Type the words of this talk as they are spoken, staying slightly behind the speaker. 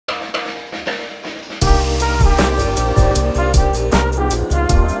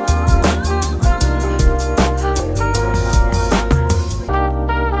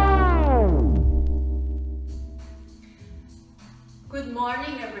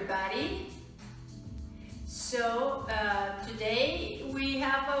everybody. So today we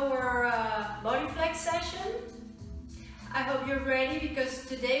have our body flex session. I hope you're ready because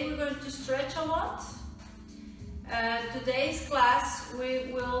today we're going to stretch a lot. Today's class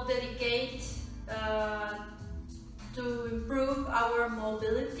we will dedicate to improve our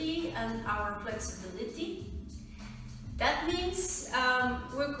mobility and our flexibility. That means I'm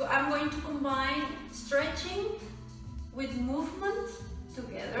going to combine stretching with movement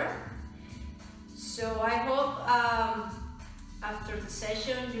together. So I hope after the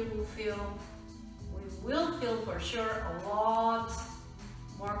session we will feel for sure a lot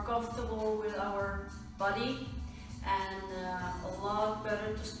more comfortable with our body and a lot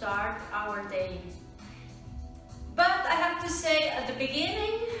better to start our day. But I have to say, at the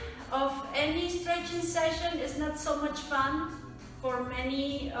beginning of any stretching session is not so much fun for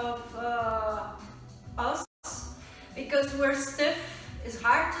many of us because we're stiff, it's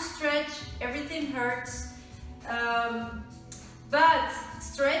hard to stretch, everything hurts. But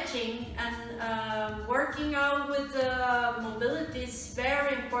stretching and working out with the mobility is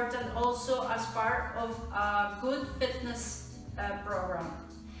very important also as part of a good fitness program.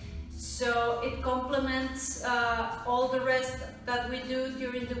 So it complements all the rest that we do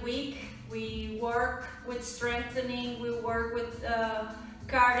during the week. We work with strengthening, we work with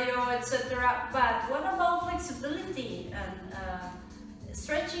cardio, etc. But what about flexibility? And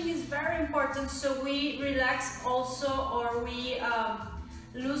stretching is very important, so we relax also, or we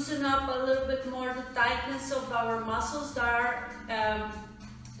loosen up a little bit more the tightness of our muscles that are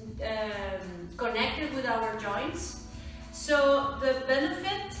connected with our joints. So the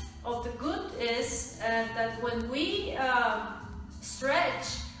benefit of the good is that when we stretch,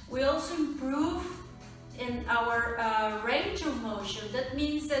 we also improve in our range of motion. That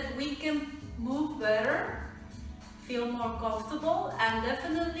means that we can move better, feel more comfortable, and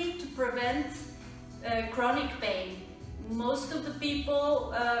definitely to prevent chronic pain. Most of the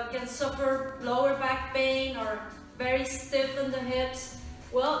people can suffer lower back pain or very stiff in the hips.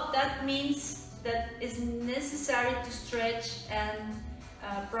 Well, that means that it's necessary to stretch and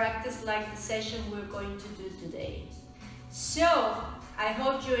practice like the session we're going to do today. So I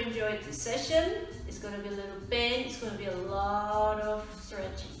hope you enjoyed the session. It's going to be a little pain, it's going to be a lot of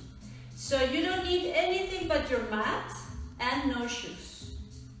stretching. So you don't need anything but your mat and no shoes.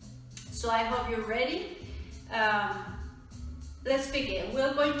 So I hope you're ready. Let's begin.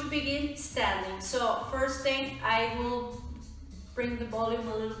 We're going to begin standing. So first thing, I will bring the volume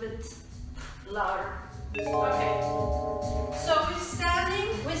a little bit louder. Okay, so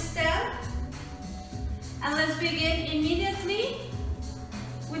we stand, and let's begin immediately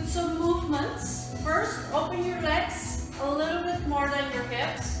with some movements. First, open your legs a little bit more than your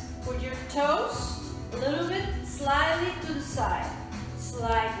hips. Put your toes a little bit slightly to the side,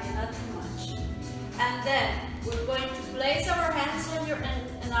 slightly, not too much. And then we're going to place our hands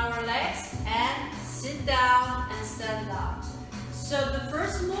on our legs and sit down and stand up. So the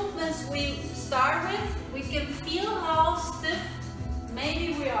first movements we start with, we can feel how stiff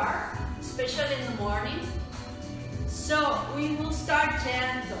maybe we are, especially in the morning. So we will start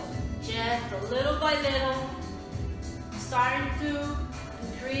gentle, little by little, starting to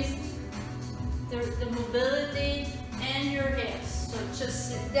increase the mobility in your hips. So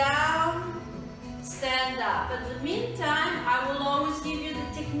just sit down, stand up. In the meantime, I will always give you the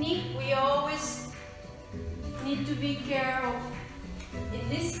technique we always need to be careful. In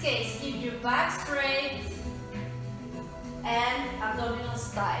this case, keep your back straight and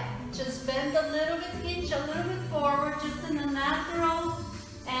abdominals tight. Just bend a little bit, hinge a little bit forward, just in a natural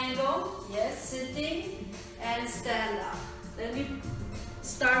angle. Yes, sitting and stand up. Let me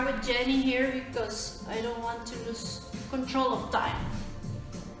start with Jenny here because I don't want to lose control of time.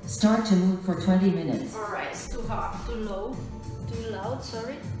 Start to move for 20 minutes. All right, it's too hard, too low, too loud,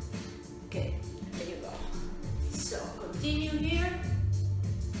 sorry. Okay, there you go. So continue here.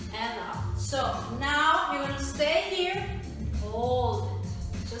 And up. So now you're going to stay here, hold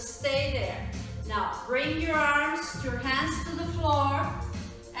it, just stay there. Now bring your arms, your hands to the floor,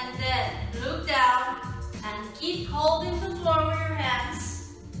 and then look down and keep holding the floor with your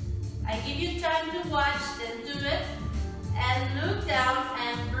hands. I give you time to watch, then do it. And look down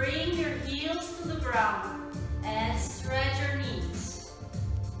and bring your heels to the ground and stretch your knees.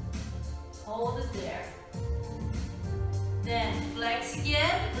 Hold it there. Then flex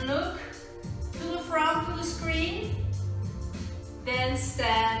again, look to the front of the screen, then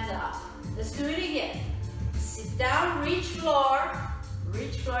stand up. Let's do it again. Sit down, reach floor.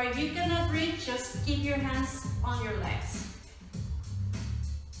 If you cannot reach, just keep your hands on your legs.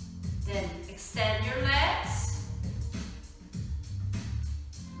 Then extend your legs.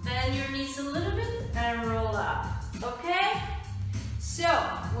 Bend your knees a little bit and roll up, okay? So,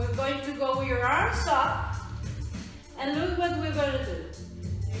 we're going to go with your arms up, and look what we're going to do.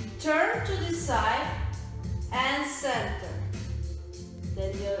 You turn to the side and center.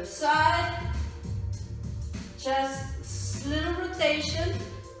 Then the other side, just little rotation.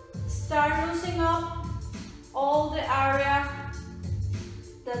 Start loosening up all the area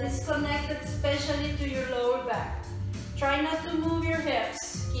that is connected especially to your lower back. Try not to move your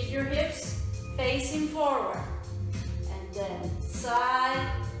hips. Keep your hips facing forward. And then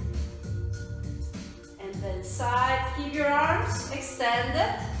side, and then side. Keep your arms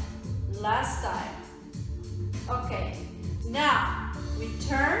extended. Last time. Okay, now we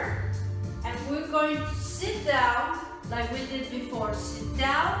turn and we're going to sit down like we did before. Sit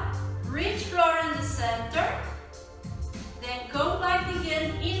down, reach floor in the center, then go back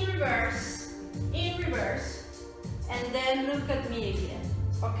again in reverse, and then look at me again.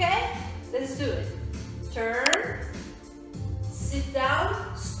 Okay? Let's do it. Turn, sit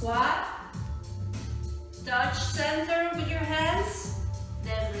down, squat, touch center with your hands,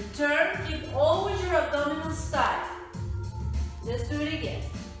 then return. Keep always your abdominals tight. Let's do it again.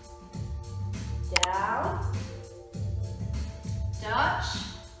 Down, touch,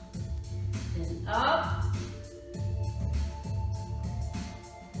 then up.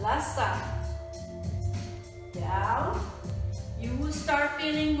 Last time. Down. You will start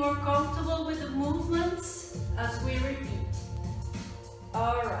feeling more comfortable with the movements as we repeat.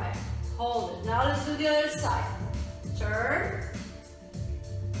 Alright, hold it. Now let's do the other side. Turn.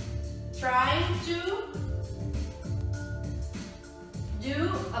 Trying to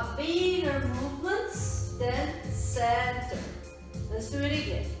do a bigger movements, then center. Let's do it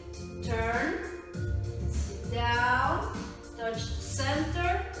again. Turn, sit down, touch the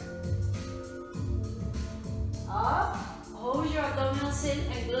center, up, hold your abdominals in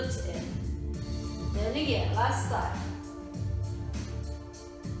and glutes in. Then again, last time.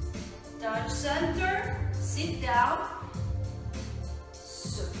 Touch center, sit down,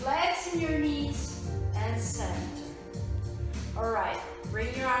 flex in your knees and center. Alright,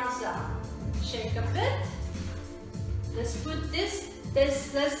 bring your arms down. Shake a bit. Let's put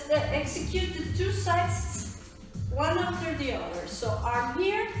let's execute the two sides one after the other. So arm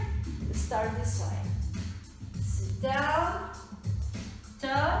here, let's start this side. Sit down,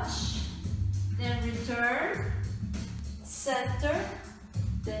 touch, then return, center,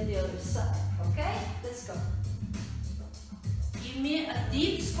 then the other side. Okay, let's go. Give me a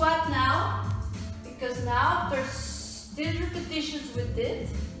deep squat now, because now after still repetitions we did,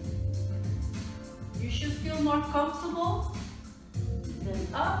 you should feel more comfortable. Then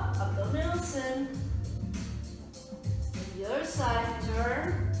up, abdominals in. The other side,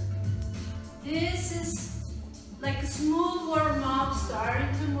 turn. This is like a smooth warm up, starting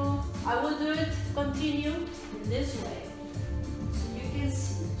to move. I will do it, continue in this way. So you can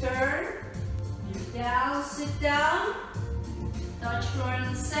see, turn, down, sit down, touch floor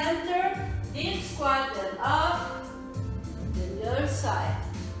in the center, deep squat, then up, then the other side.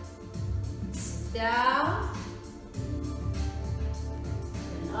 Sit down,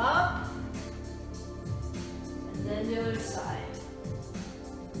 then up, and then the other side.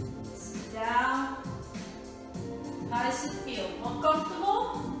 Sit down. How does it feel? More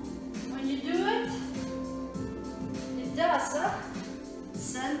comfortable when you do it? It does, huh?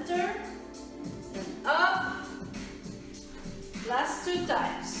 Center, then up. Last two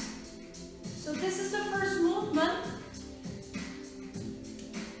times. So this is the first movement.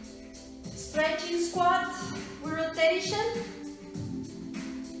 Stretching squat with rotation.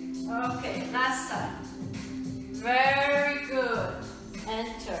 Okay, last time. Very good. And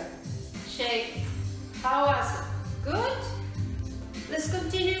turn. Shake. How was it? Good? Let's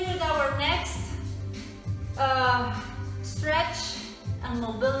continue with our next stretch and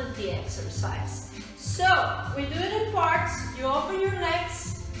mobility exercise. So, we do it in parts. You open your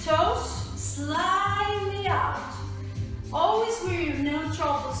legs, toes slightly out. Always with your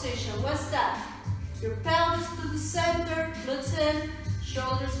neutral position. What's that? Your pelvis to the center, glutes in,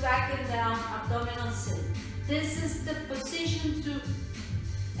 shoulders back and down, abdominals in. This is the position to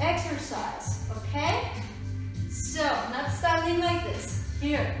exercise, okay? So, not standing like this.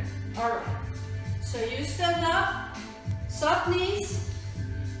 Here. Alright. So you stand up, soft knees,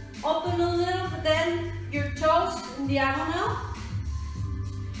 open a little, but then your toes in diagonal.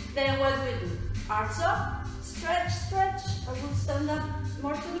 Then what we do? Arms up, stretch, stretch. I will stand up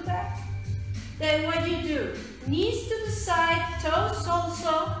more to the back. Then what you do? Knees to the side, toes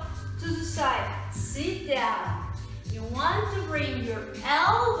also to the side. Sit down. You want to bring your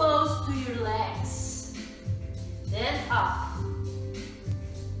elbows to your legs. Then up.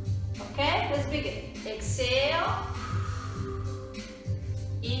 begin. Exhale.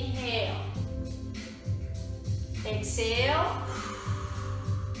 Inhale. Exhale.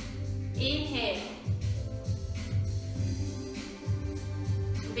 Inhale.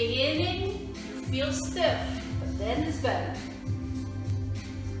 Beginning, you feel stiff, but then it's better.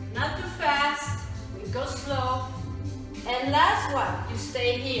 Not too fast, we go slow. And last one, you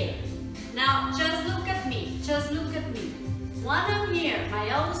stay here. Now, just look at me, just look at me. When I'm here, my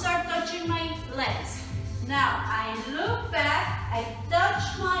elbows are touching my legs. Now, I look back, I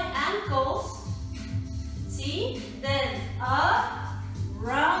touch my ankles. See? Then up,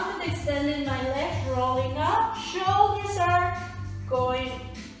 rounded, extending my legs, rolling up. Shoulders are going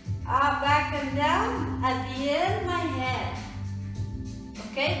up, back and down. At the end, my head.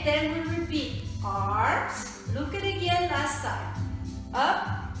 Okay, then we repeat. Arms, look at it again last time.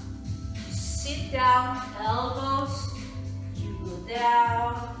 Up, sit down, elbows, you go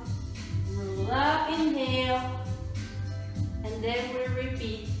down, roll up, inhale, and then we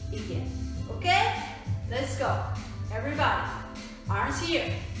repeat again. Okay? Let's go. Everybody, arms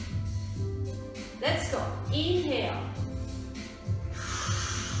here. Let's go. Inhale.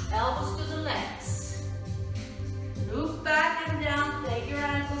 Elbows to the legs. Look back and down, take your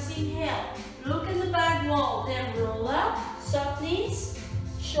ankles, inhale. Look in the back wall, then roll up, soft knees,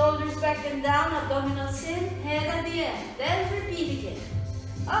 shoulders back and down, abdominals in, head at the end. Then repeat again.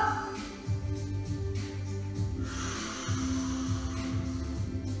 Up.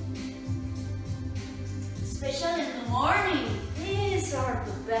 Especially in the morning, these are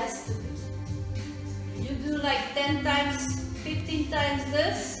the best to do. You do like 10 times, 15 times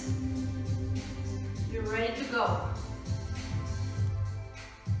this, you're ready to go.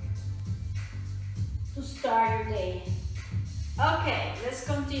 To start your day. Okay, let's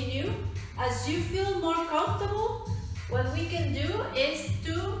continue. As you feel more comfortable, what we can do is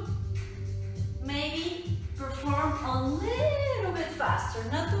to maybe perform a little bit faster,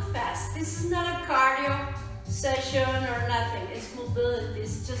 not too fast. This is not a cardio session or nothing. It's mobility.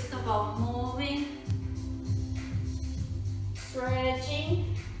 It's just about moving,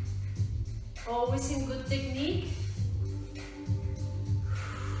 stretching, always in good technique.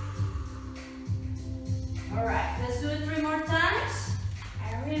 All right, let's do it 3 more times.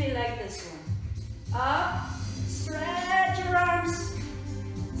 I really like this one. Up, stretch your arms,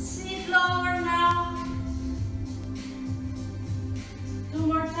 sit lower now. 2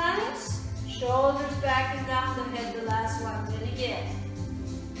 more times, shoulders back and down the head, the last one, then again.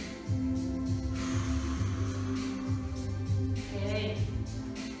 Okay.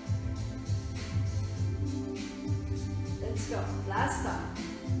 Let's go, last time.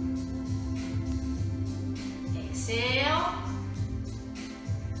 Exhale.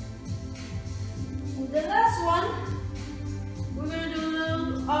 The last one, we're going to do a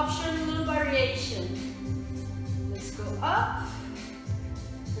little option, a little variation. Let's go up.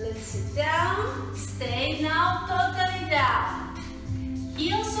 Let's sit down. Stay now totally down.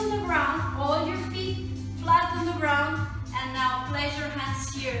 Heels on the ground, hold your feet flat on the ground, and now place your hands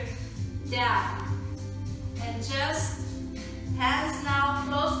here, down. And just hands now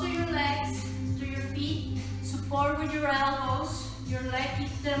close to your legs, to your feet. Support with your elbows, your leg,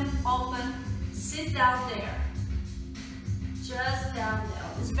 keep them open. Sit down there. Just down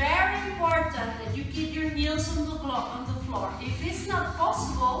there. It's very important that you keep your heels on the floor. If it's not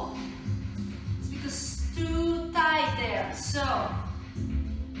possible, it's because it's too tight there. So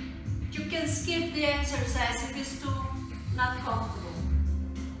you can skip the exercise if it's too not comfortable.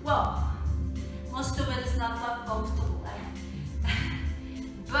 Well, most of it is not comfortable, right?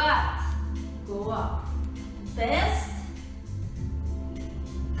 But go up. Best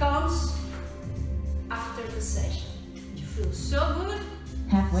comes after the session. You feel so good.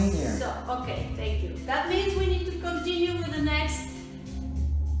 Halfway there. So, okay, thank you. That means we need to continue with the next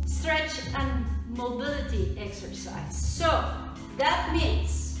stretch and mobility exercise. So, that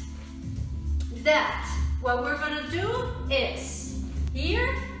means that what we're going to do is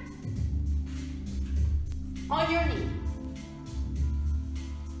here on your knee.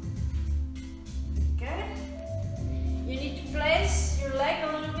 Okay? You need to place your leg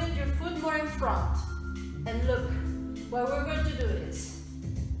a little bit, your foot more in front. And look, what we're going to do is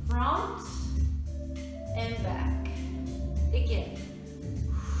front and back. Again.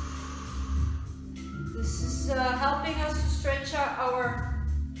 This is helping us to stretch out our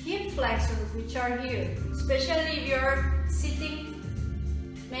hip flexors, which are here. Especially if you're sitting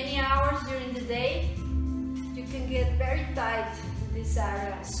many hours during the day, you can get very tight in this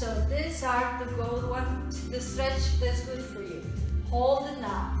area. So these are the good ones, the stretch that's good for you. Hold it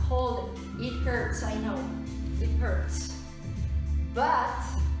now, hold it. It hurts, I know, it hurts. But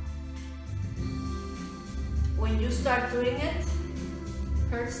when you start doing it,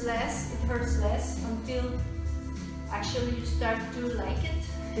 it hurts less until actually you start to like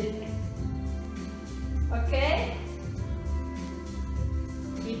it. Okay?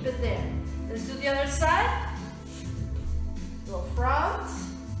 Keep it there. Let's do the other side. Go front.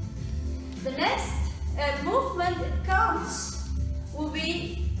 The next movement that counts will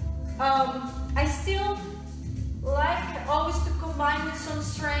be, I still like always to combine with some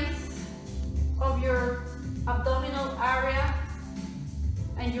strength of your abdominal area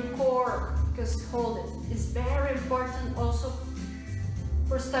and your core, because hold it. It's very important also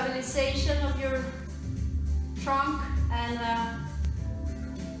for stabilization of your trunk and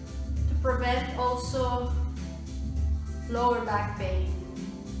to prevent also lower back pain.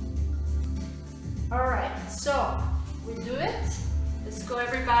 All right, so we do it. Let's go,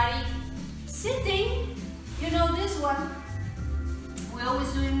 everybody. Sitting, you know this one. We always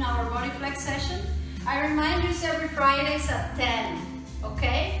do in our body flex session. I remind you it's every Fridays at 10,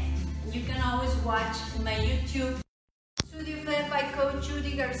 okay? And you can always watch in my YouTube Studio Fed by Coach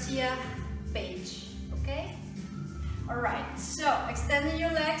Judy Garcia page, okay? All right, so extending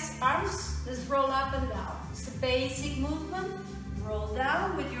your legs, arms, let's roll up and down. It's a basic movement. Roll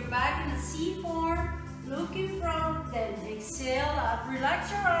down with your back in a C form, look in front, then exhale out.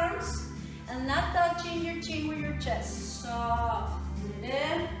 Relax your arms and not touching your chin with your chest. So, breathe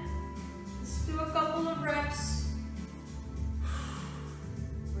in. Let's do a couple of reps.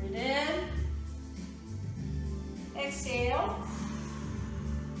 Breathe in. Exhale.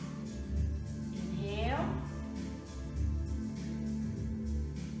 Inhale.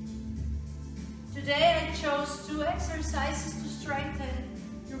 Today I chose 2 exercises to strengthen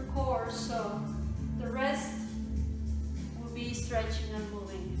your core, so the rest will be stretching and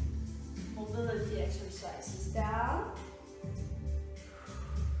moving. Mobility exercises. Down.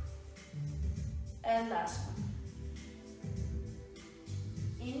 And last one.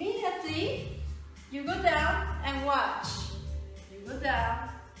 Immediately, you go down and watch. You go down,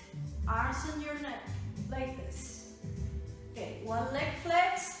 arms on your neck, like this. Okay, one leg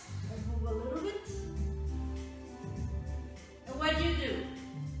flex. Move a little bit. And what do?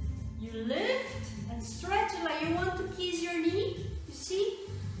 You lift and stretch it like you want to kiss your knee. You see?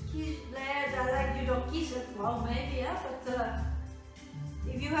 Like you don't kiss it. Well, maybe, yeah, but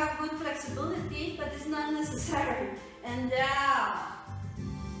if you have good flexibility, but it's not necessary. And down.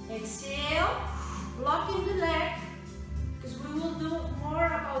 Exhale. Blocking the leg, because we will do more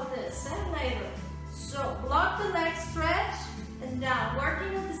about this later. So block the leg, stretch, and down,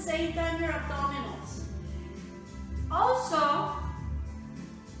 working at the same time your abdominals. Also,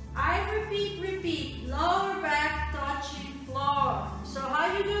 I repeat, lower back touching floor. So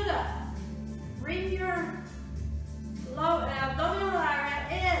how you do that? Bring your abdominal area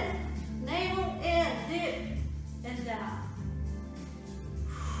in, navel in, dip, and down.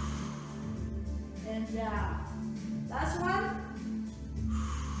 And down. Last one.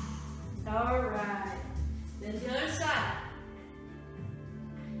 All right. Then the other side.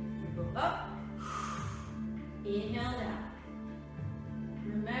 You go up. Inhale down.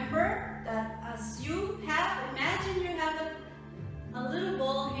 Remember that as you have, imagine you have a little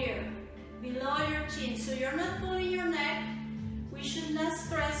ball here below your chin. So you're not pulling your neck. We should not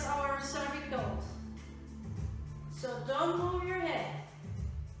stress our cervicals. So don't move your head.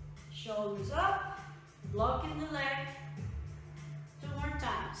 Shoulders up. Blocking the leg. 2 more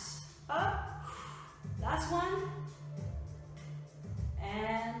times. Up. Last one.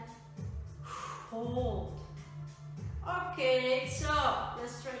 And hold. Okay, so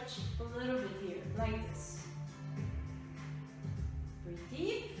let's stretch a little bit here, like this. Breathe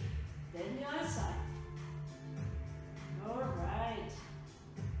deep. Then the other side. All right.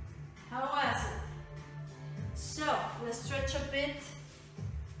 How was it? So let's stretch a bit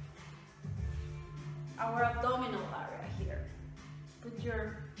our abdominal area here. Put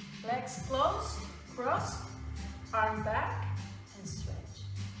your legs closed, crossed, arm back, and stretch.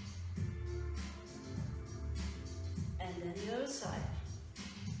 And then the other side.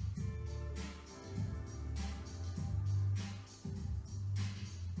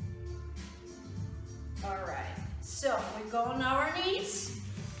 All right, so we go on our knees.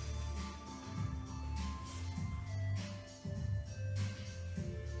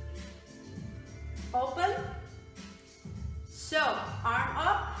 Open. So, arm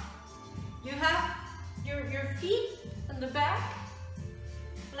up. You have your feet on the back.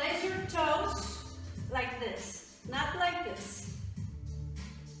 Place your toes like this, not like this.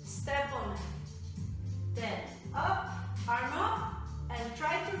 Step on it. Then up, arm up, and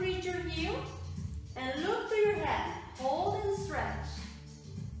try to reach your heel and look to your hand. Hold and stretch.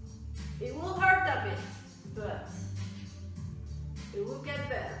 It will hurt a bit, but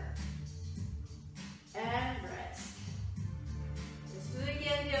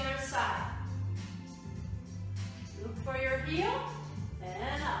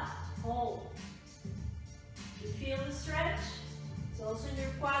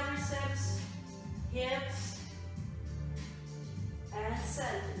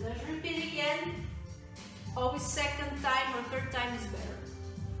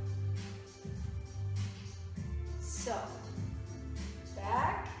So,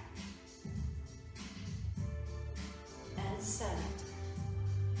 back and center.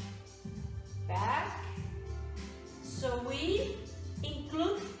 Back. So we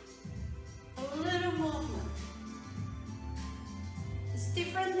include a little movement. It's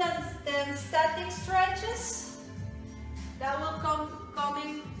different than static stretches. That will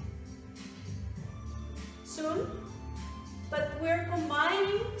coming soon. But we're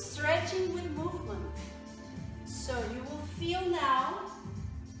combining stretching with movement. So you will feel now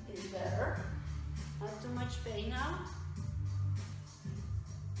it's better. Not too much pain now.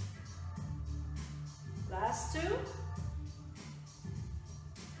 Last two.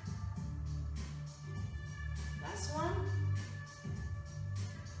 Last one.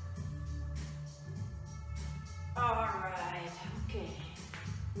 All right, okay.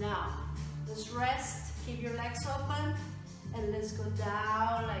 Now, let's rest. Keep your legs open and let's go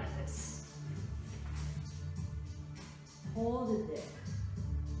down like this. Hold it there.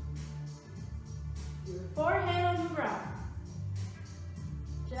 Your forehead on the ground.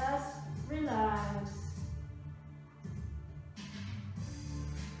 Just relax.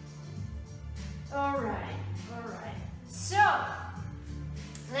 All right. So,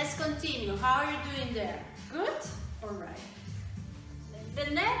 let's continue. How are you doing there? Good? All right.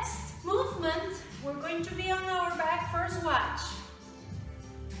 The next movement, we're going to be on our back. First, watch.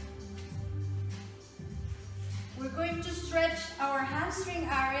 We're going to stretch our hamstring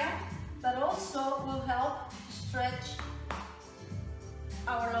area, but also will help to stretch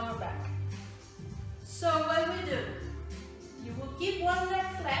our lower back. So what we do, you will keep one leg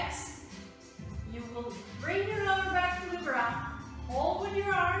flexed. You will bring your lower back to the ground, hold with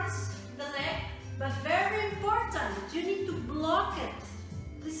your arms the leg, but very important, you need to block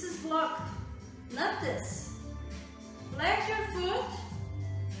it. This is blocked, not this. Flex your foot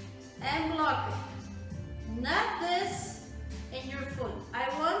and block it. Not this and your foot. I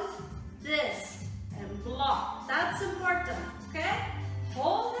want this and block. That's important, okay?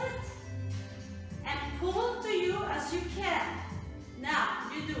 Hold it and pull to you as you can. Now,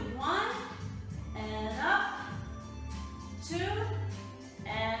 you do 1 and up, 2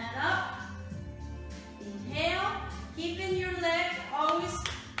 and up. Inhale, keeping your leg always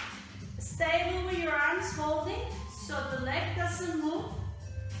stable with your arms holding so the leg doesn't move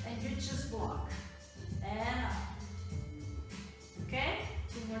and you just block. And up. Okay,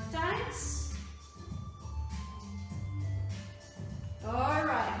 2 more times. All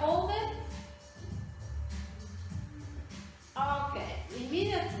right, hold it. Okay,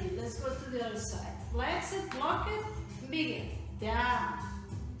 immediately, let's go to the other side. Flex it, block it, begin. Down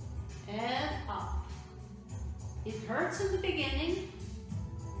and up. It hurts in the beginning,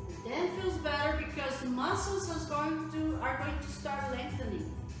 then feels better because the muscles are going to start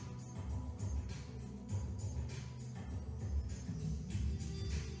lengthening.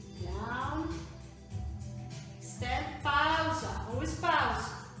 Down, extend, pausa, always pause.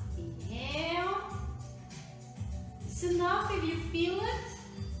 Inhale. It's enough if you feel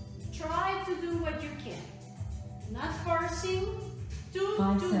it. Try to do what you can. Not forcing too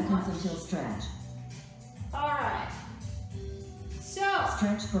 5 seconds much. until stretch. All right. So,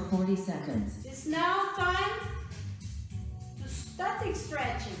 Stretch for 40 seconds. it's now time to static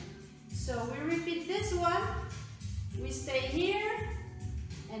stretching. So we repeat this one. We stay here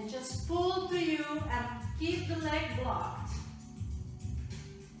and just pull to you and keep the leg blocked.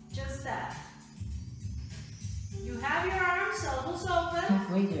 Just that. You have your arms, elbows open.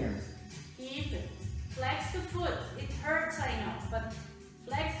 Halfway there. Keep it. Flex the foot. It hurts, I know, but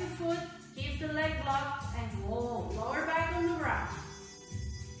flex the foot, keep the leg blocked, and hold. Lower back on the ground.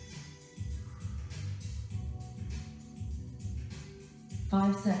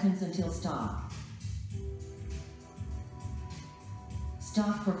 Five seconds until stop.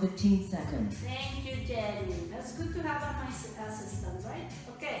 Stop for 15 seconds. Thank you, Jenny. That's good to have my assistant, right?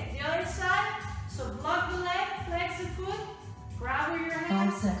 Okay, the other side. So block the leg, flex the foot, grab with your 5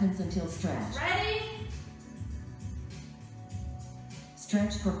 hands. seconds until stretch. Ready?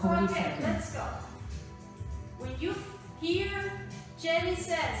 Stretch for 40 Okay, seconds. let's go. When you hear Jenny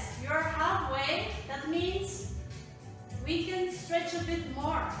says you're halfway, that means we can stretch a bit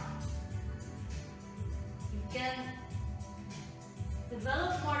more. You can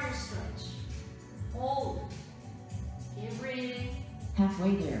develop more your stretch. Hold. Keep breathing.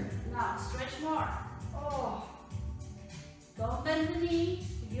 Halfway there. Now stretch more. Oh. Don't bend the knee.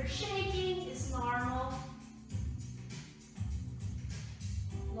 If you're shaking, it's normal.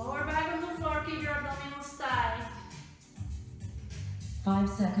 Lower back on the floor, keep your abdominals tight. 5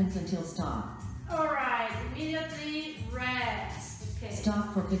 seconds until stop. Alright, immediately rest. Okay.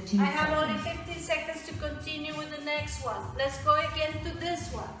 Stop for 15 I seconds. have only 15 seconds to continue with the next one. Let's go again to this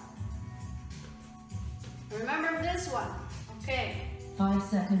one. Remember this one. Okay. 5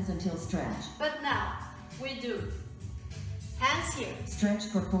 seconds until stretch. But now we do hands here. Stretch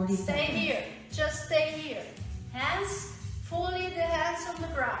for 40 Stay seconds. here. Just stay here. Hands, fully the hands on the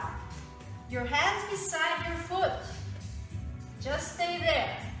ground. Your hands beside your foot. Just stay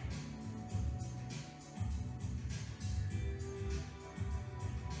there.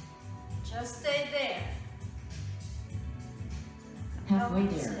 Just stay there. Halfway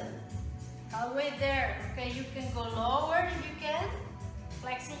there. Halfway there. Okay, you can go lower if you can.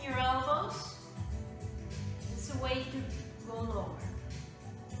 Flexing your elbows. It's a way to go lower.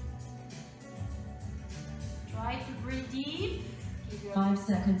 Try to breathe deep. Keep your 5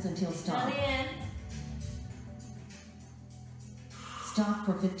 seconds until stop. belly in. Stop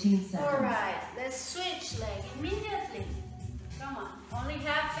for 15 seconds. Alright, let's switch leg immediately. Come on, only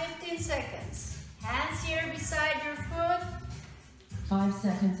have 15 seconds. Hands here beside your foot. 5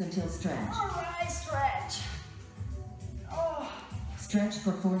 seconds until stretch. Alright, stretch. Oh, Stretch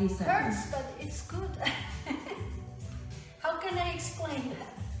for 40 seconds. hurts, but it's good. How can I explain that?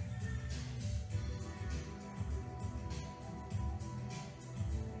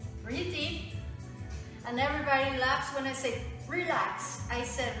 Breathe deep. And everybody laughs when I say relax. I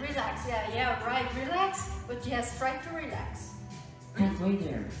said relax. Yeah, right, relax. But yes, try to relax. Halfway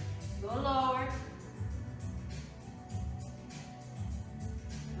there. Go lower.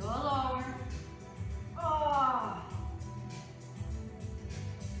 Go lower. Oh.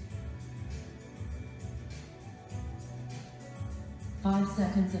 5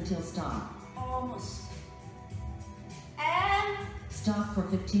 seconds until stop. Almost. And Stop for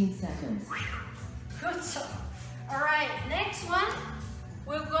 15 seconds. good job. All right, next one.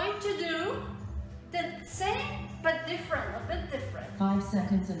 We're going to do the same but different, a bit different. 5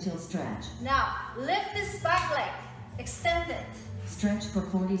 seconds until stretch. Now, lift this back leg. Extend it. Stretch for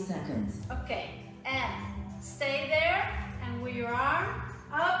 40 seconds. Okay, and stay there, and with your arm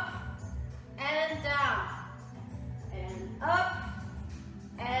up and down, and up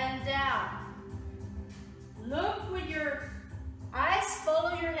and down. Look with your eyes,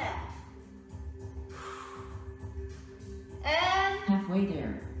 follow your hand. And Halfway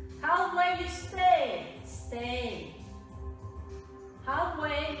there. halfway you stay, stay.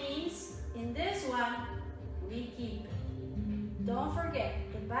 Halfway means in this one, we keep it. Don't forget,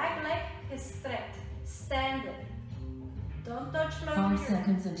 the back leg is straight. Stand it. Don't touch lower 5 your...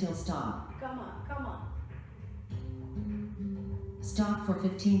 seconds until stop. Come on, come on. Stop for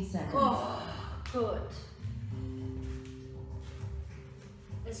 15 seconds. Oh, good.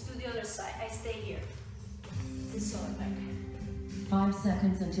 Let's do the other side. I stay here. This other leg. 5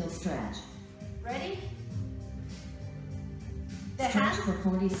 seconds until stretch. Ready? The Stretch hand, for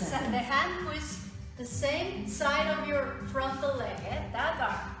 40 the seconds. hand twists the same side of your frontal leg, that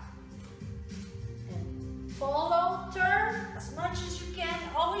arm. And follow, turn as much as you can.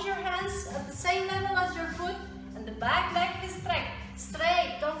 Always your hands at the same level as your foot, and the back leg is straight.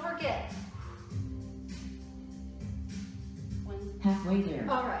 Straight, don't forget. Halfway there.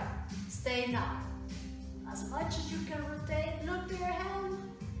 All right, stay now. As much as you can rotate, look to your hand.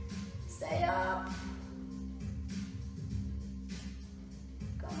 Stay up.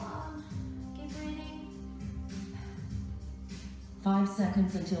 Come on, keep breathing. 5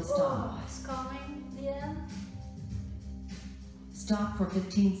 seconds until stop. Oh, it's coming, the end. Stop for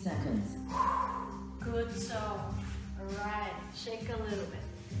 15 seconds. Good, so, all right, shake a little bit.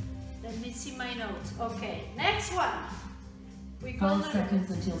 Let me see my notes. Okay, next one. We go 5 seconds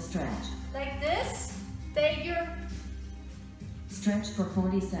until stretch. like this. Take your Stretch for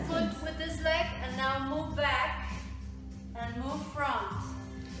 40 seconds. foot with this leg and now move back and move front.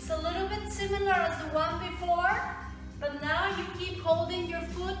 It's a little bit similar as the one before, but now you keep holding your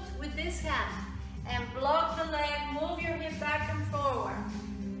foot with this hand and block the leg, move your hip back and forward.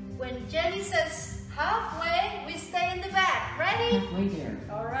 When Jenny says halfway, we stay in the back. Ready? Halfway there.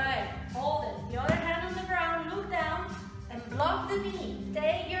 All right, hold it. The other hand on the ground, look down and block the knee.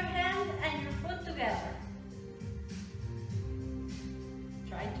 Take your hand and your foot together.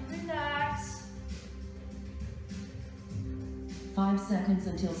 Try to relax. 5 seconds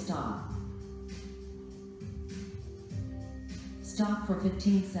until stop. Stop for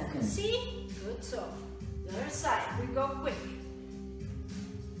 15 seconds. See? Good, so. The other side, we go quick.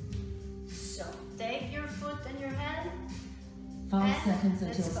 So, take your foot and your hand. 5 and seconds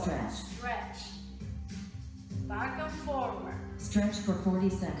let's until go. stretch. Stretch. Back and forward. Stretch for 40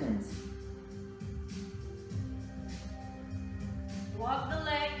 seconds. Walk the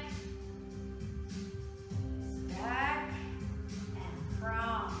leg. Back and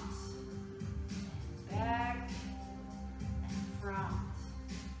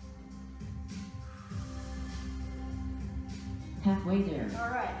Halfway there. All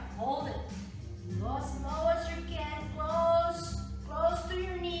right, hold it. Go as low as you can. Close, close to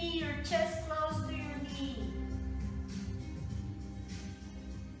your knee. Your chest close to your knee.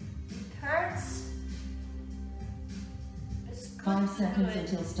 It hurts. It's good 5 to seconds do it.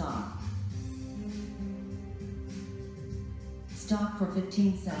 until stop. Stop for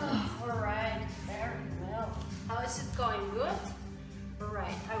 15 seconds. All right, very well. How is it going? Good? All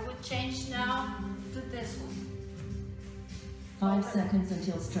right, I would change now to this one. 5 seconds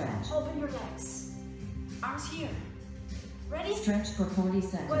until stretch. Open your legs. Arms here. Ready? Stretch for 40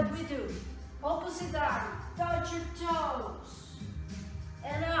 seconds. What we do? Opposite arm. Touch your toes.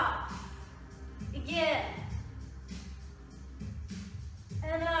 And up. Again.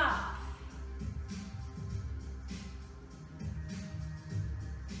 And up.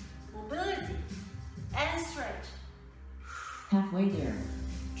 Mobility. And stretch. Halfway there.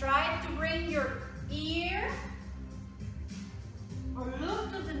 Try to bring your ear or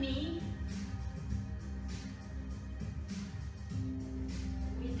look to the knee.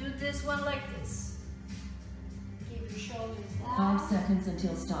 We do this one like this. Keep your shoulders down. 5 seconds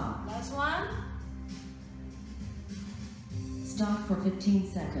until stop. Last one. Stop for 15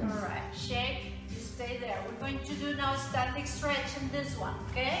 seconds. All right, shake, you stay there. We're going to do now static stretch in this one,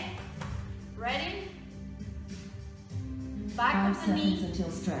 okay? Ready? Back 5 of the seconds knee,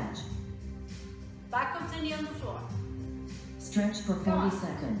 until stretch. back of the knee on the floor. Stretch for 40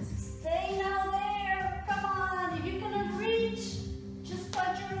 seconds. Stay now there, come on. If you cannot reach, just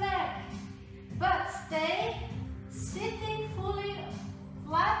touch your leg. But stay sitting fully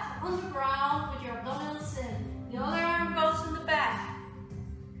flat on the ground with your abdominals in. The other arm goes in the back.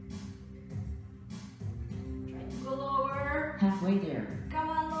 Try to go lower. Halfway there. Come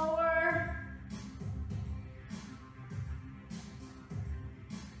on, lower.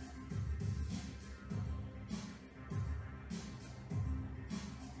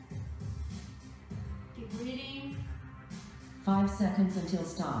 Keep breathing. 5 seconds until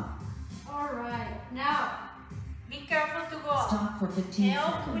stop. All right, now be careful to go up. Stop for 15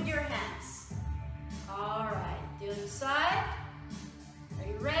 Help seconds. with your hands. All right, the other side. Are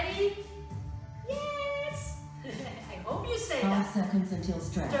you ready? Yes. I hope you say 5 that. seconds until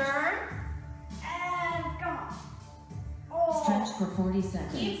stretch. Turn and come on. Oh. Stretch for 40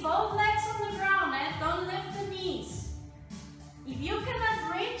 seconds. Keep both legs on the ground and don't lift the knees. If you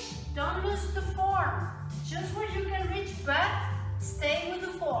cannot reach, don't lose the form. Just where you can reach, but stay with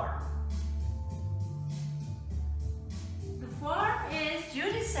the form. The form is,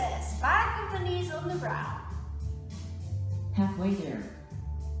 Judy says, back of the knees on the ground. Halfway there.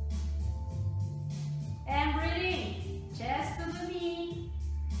 And breathe in, chest to the knee.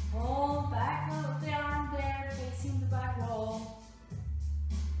 Hold back of the arm there, facing the back wall.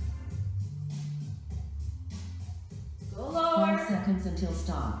 Go lower. 5 seconds until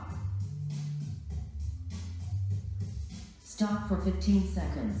stop. Stop for 15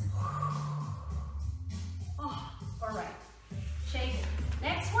 seconds. Oh, all right. Shake it.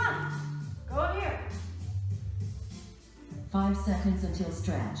 Next one. Go here. 5 seconds until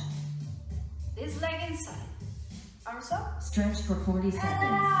stretch. This leg inside. Arms up. Stretch for 40 And seconds.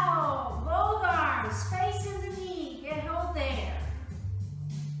 now, both arms facing the knee. Get hold there.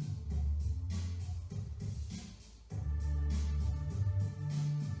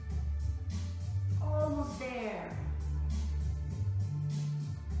 Almost there.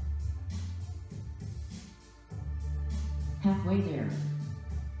 Halfway there.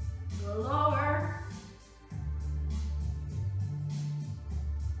 Go lower.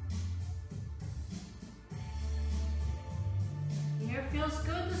 Here feels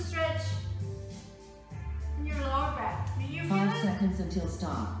good to stretch in your lower back. Do you feel 5 it? seconds until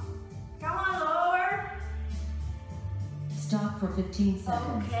stop. Come on, lower. Stop for 15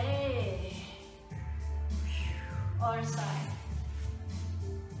 seconds. Okay. Other side.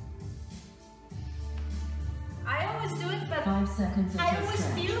 I always do it, but 5 seconds I until always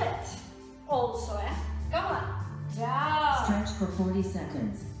stretch. feel it also, eh? Come on. Down. Stretch for 40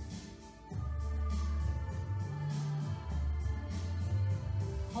 seconds.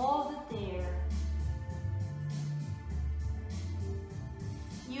 Hold it there.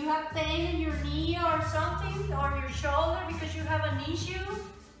 You have pain in your knee or something, or your shoulder because you have an issue,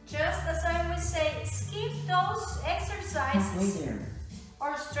 just as I always say, skip those Halfway exercises there.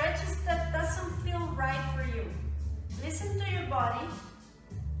 or stretches that doesn't feel right for you. Listen to your body.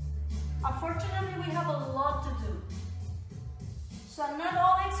 Unfortunately, we have a lot to do. So not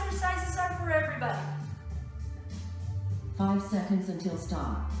all exercises are for everybody. 5 seconds until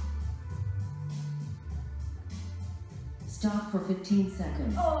stop. Stop for 15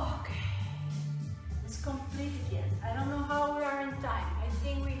 seconds. Oh, okay. Let's is completed yet. I don't know how we are in time. I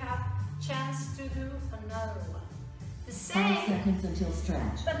think we have chance to do another one. The same. 5 seconds until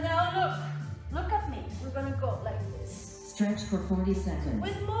stretch. But now look at me. We're gonna go like this. Stretch for 40 seconds.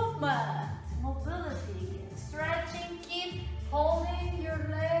 With movement, mobility, stretching, keep holding your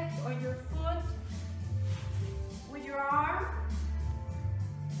leg or your foot with your arm.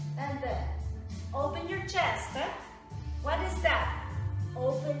 And then open your chest. What is that?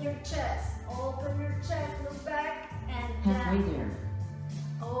 Open your chest. Open your chest. Look back and Halfway down. there.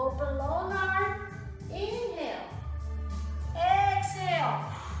 Open long arm. Inhale.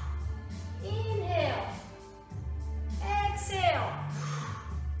 Exhale. Inhale. Exhale.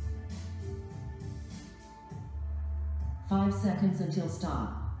 5 seconds until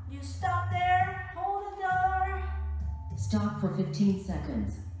stop. You stop there. Hold the door. Stop for 15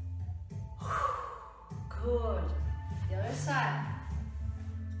 seconds. Good. The other side.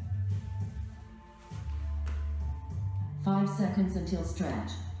 5 seconds until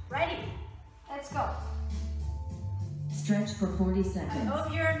stretch. Ready? Let's go. Stretch for 40 I seconds.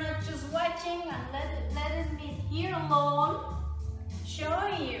 hope you're not just watching and letting me here alone,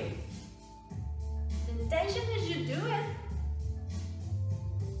 showing you. The intention is you do it.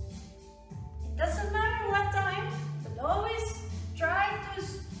 It doesn't matter what time, but always try to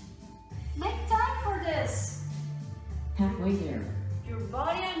make time for this. Halfway there. Your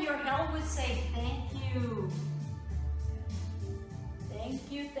body and your health will say thank you.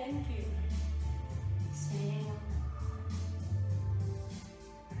 Thank you, thank you. Exhale.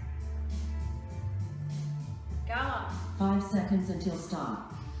 Come on. 5 seconds until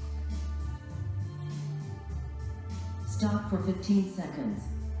stop. Stop for 15 seconds.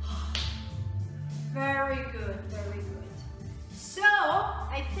 Very good, very good. So,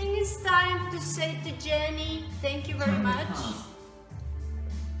 I think it's time to say to Jenny, thank you very Time to much. pause.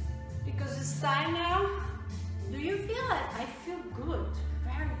 Because it's time now. Do you feel it? I feel good,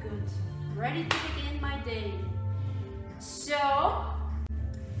 very good. Ready to begin my day. So,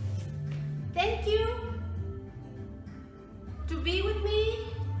 thank you to be with me,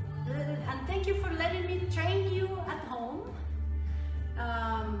 and thank you for letting me train you at home.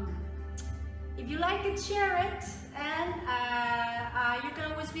 If you like it, share it, and you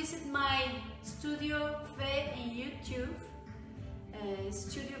can always visit my Studio V in YouTube,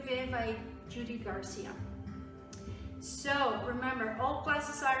 Studio V by Judy Garcia. So remember, all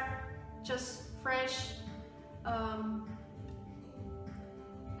classes are just fresh,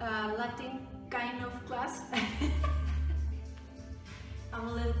 Latin kind of class. I'm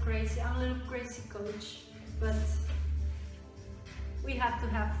a little crazy coach, but we have to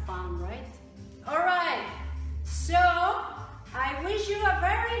have fun, right? All right, so I wish you a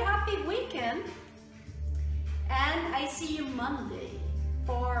very happy weekend, and I see you Monday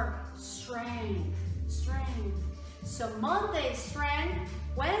for strength. So Monday, strength,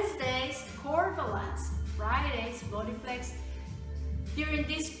 Wednesdays, core balance, Fridays, body flex, during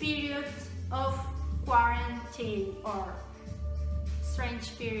this period of quarantine or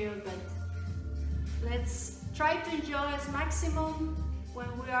strange period, but let's try to enjoy as maximum when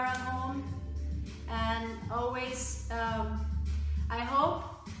we are at home. And always, I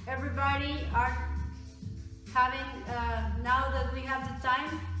hope everybody are having, now that we have the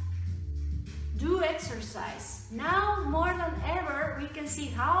time, do exercise. Now more than ever, we can see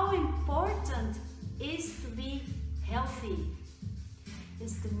how important it is to be healthy.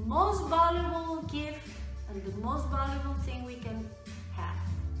 It's the most valuable gift and the most valuable thing we can have.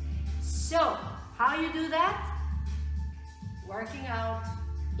 So, how you do that? Working out,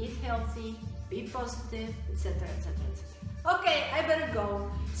 eat healthy, be positive, etc., etc., etc. Okay, I better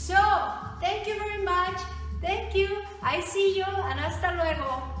go. So, thank you very much. Thank you. I see you and hasta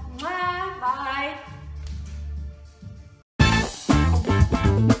luego. Bye.